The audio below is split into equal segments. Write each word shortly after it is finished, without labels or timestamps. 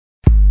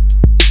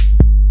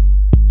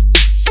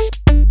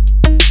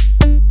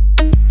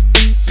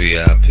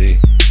VIP.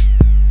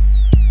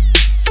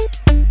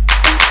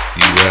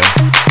 You ready?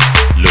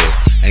 Look,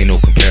 ain't no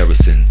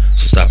comparison,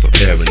 so stop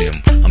preparing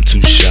him. I'm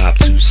too sharp,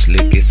 too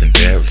slick, it's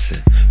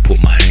embarrassing.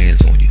 Put my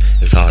hands on you,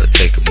 it's hard to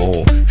take them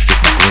all.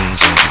 Stick my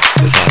wings on you,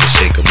 it's hard to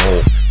shake them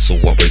off. So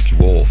I break you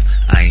off,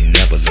 I ain't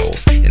never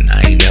lost, and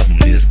I ain't never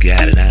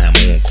misguided, I am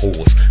on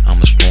course.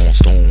 I'm a strong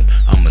storm,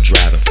 I'm a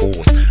driving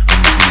force.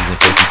 I'm the reason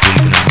for you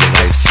breathing, I'm the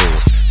life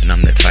source. And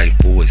I'm the type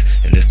voice,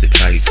 and it's the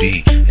type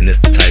B, and it's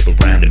the type of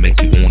rhyme that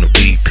make you wanna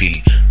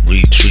repeat.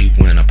 Retreat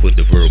when I put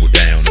the verbal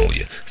down on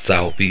you.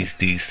 Southeast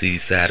DC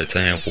side of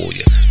town for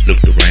you.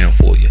 Looked around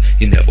for you,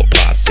 you never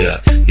popped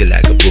up. You're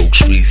like a broke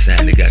street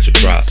sign that got you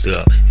propped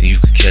up. And you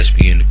can catch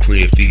me in the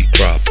crib, feet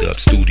propped up.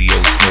 Studio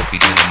smoky,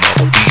 then a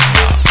mother beat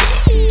knocked up.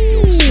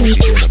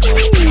 Studio smoky, then a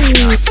mother beat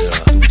knocked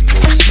up.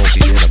 Studio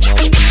smoky, then a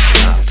mother beat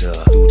knocked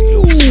up.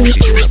 Studio smoky,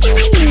 then a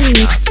mother beat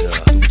knocked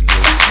up.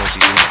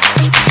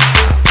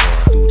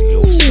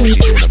 Studio smoky,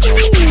 then a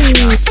mother beat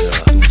knocked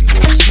up.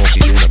 Studio smoky,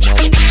 then a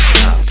mother beat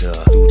knocked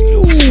up. Studio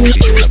smoky,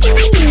 then a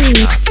mother beat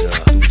knocked up.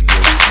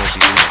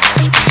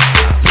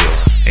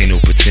 Ain't no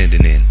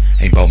pretending in,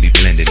 ain't about me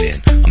blending in.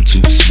 I'm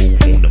too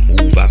smooth on the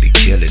move, I be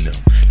killing them.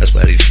 That's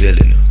why they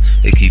feeling them,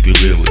 they keep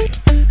it real with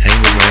them.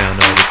 Hang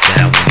around all the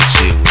time when they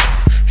chill with them.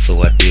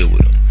 So I deal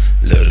with them,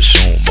 let her show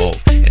them off.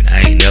 And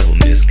I ain't never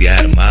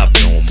misguide them, I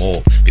blow them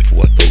off.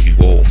 Before I throw you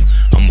off,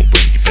 I'ma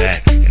bring you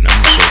back. And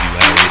I'ma show you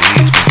how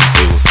it is when you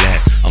feel flat.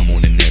 I'm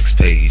on the next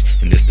page,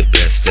 and it's the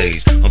best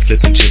stage. I'm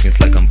flipping chickens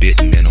like I'm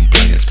bitten and I'm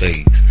playing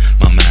spades.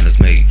 My mind is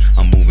made,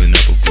 I'm moving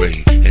up a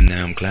grade. And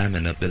now I'm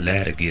climbing up the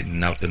ladder,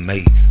 getting out the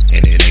maze.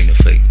 And it ain't a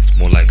phase,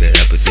 more like an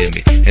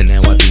epidemic. And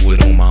now I do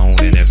it on my own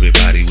and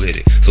everybody with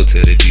it. So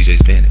tell the DJ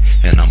spin it,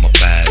 and I'ma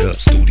fire it up.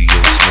 Studio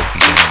smoky,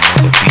 then a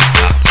mother beat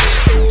knocked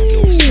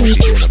up.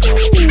 Studio smoky, then a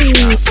mother beat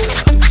knocked up.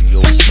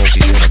 Studio smoky,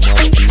 then a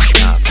mother beat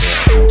knocked up.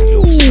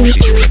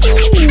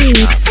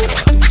 Studio smoky, then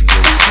a mother beat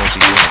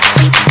knocked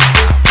up.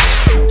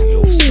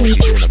 Studio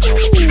smoky, then a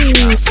mother beat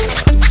knocked up.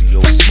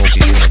 Studio smoky,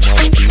 then a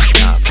mother beat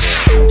knocked up.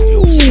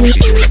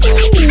 Studio smoky, then a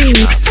mother beat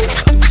knocked up.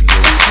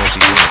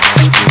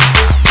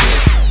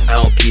 I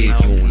don't care if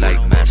you don't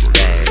like my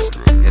style,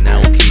 and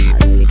I don't care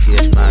if you don't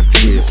catch my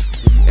tips,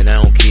 and I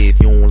don't care if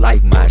you don't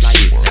like my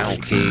shit. I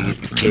don't care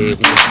if you care who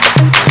the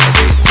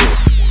fuck.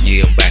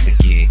 Yeah, I'm back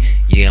again.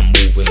 Yeah, I'm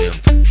moving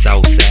them.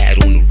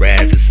 Southside on the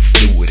rise, it's a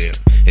slew of them,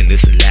 and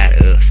there's a lot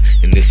of us,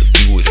 and there's a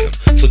few of them.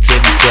 So tell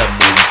me something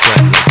when you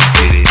front like you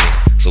did it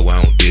in, so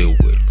I don't deal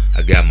with them.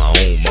 I got my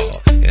own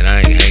mob, and I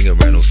ain't hanging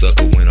around no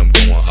sucker when I'm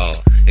going hard.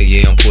 And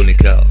yeah, I'm pulling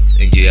cars,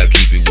 and yeah, I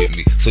keep it with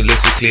me. So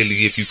listen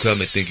clearly if you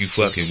come and think you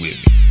fucking with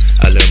me.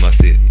 I love my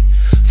city,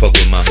 fuck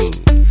with my hood.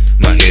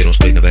 My head on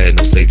straight, never had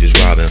no stages,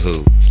 Robin Hood.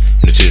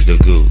 And the chicks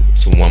look good,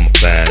 so I'ma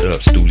fire it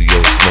up.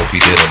 Studio smoky,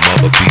 then a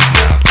mother beat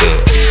knocked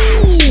up.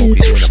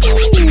 Studio smoky, then a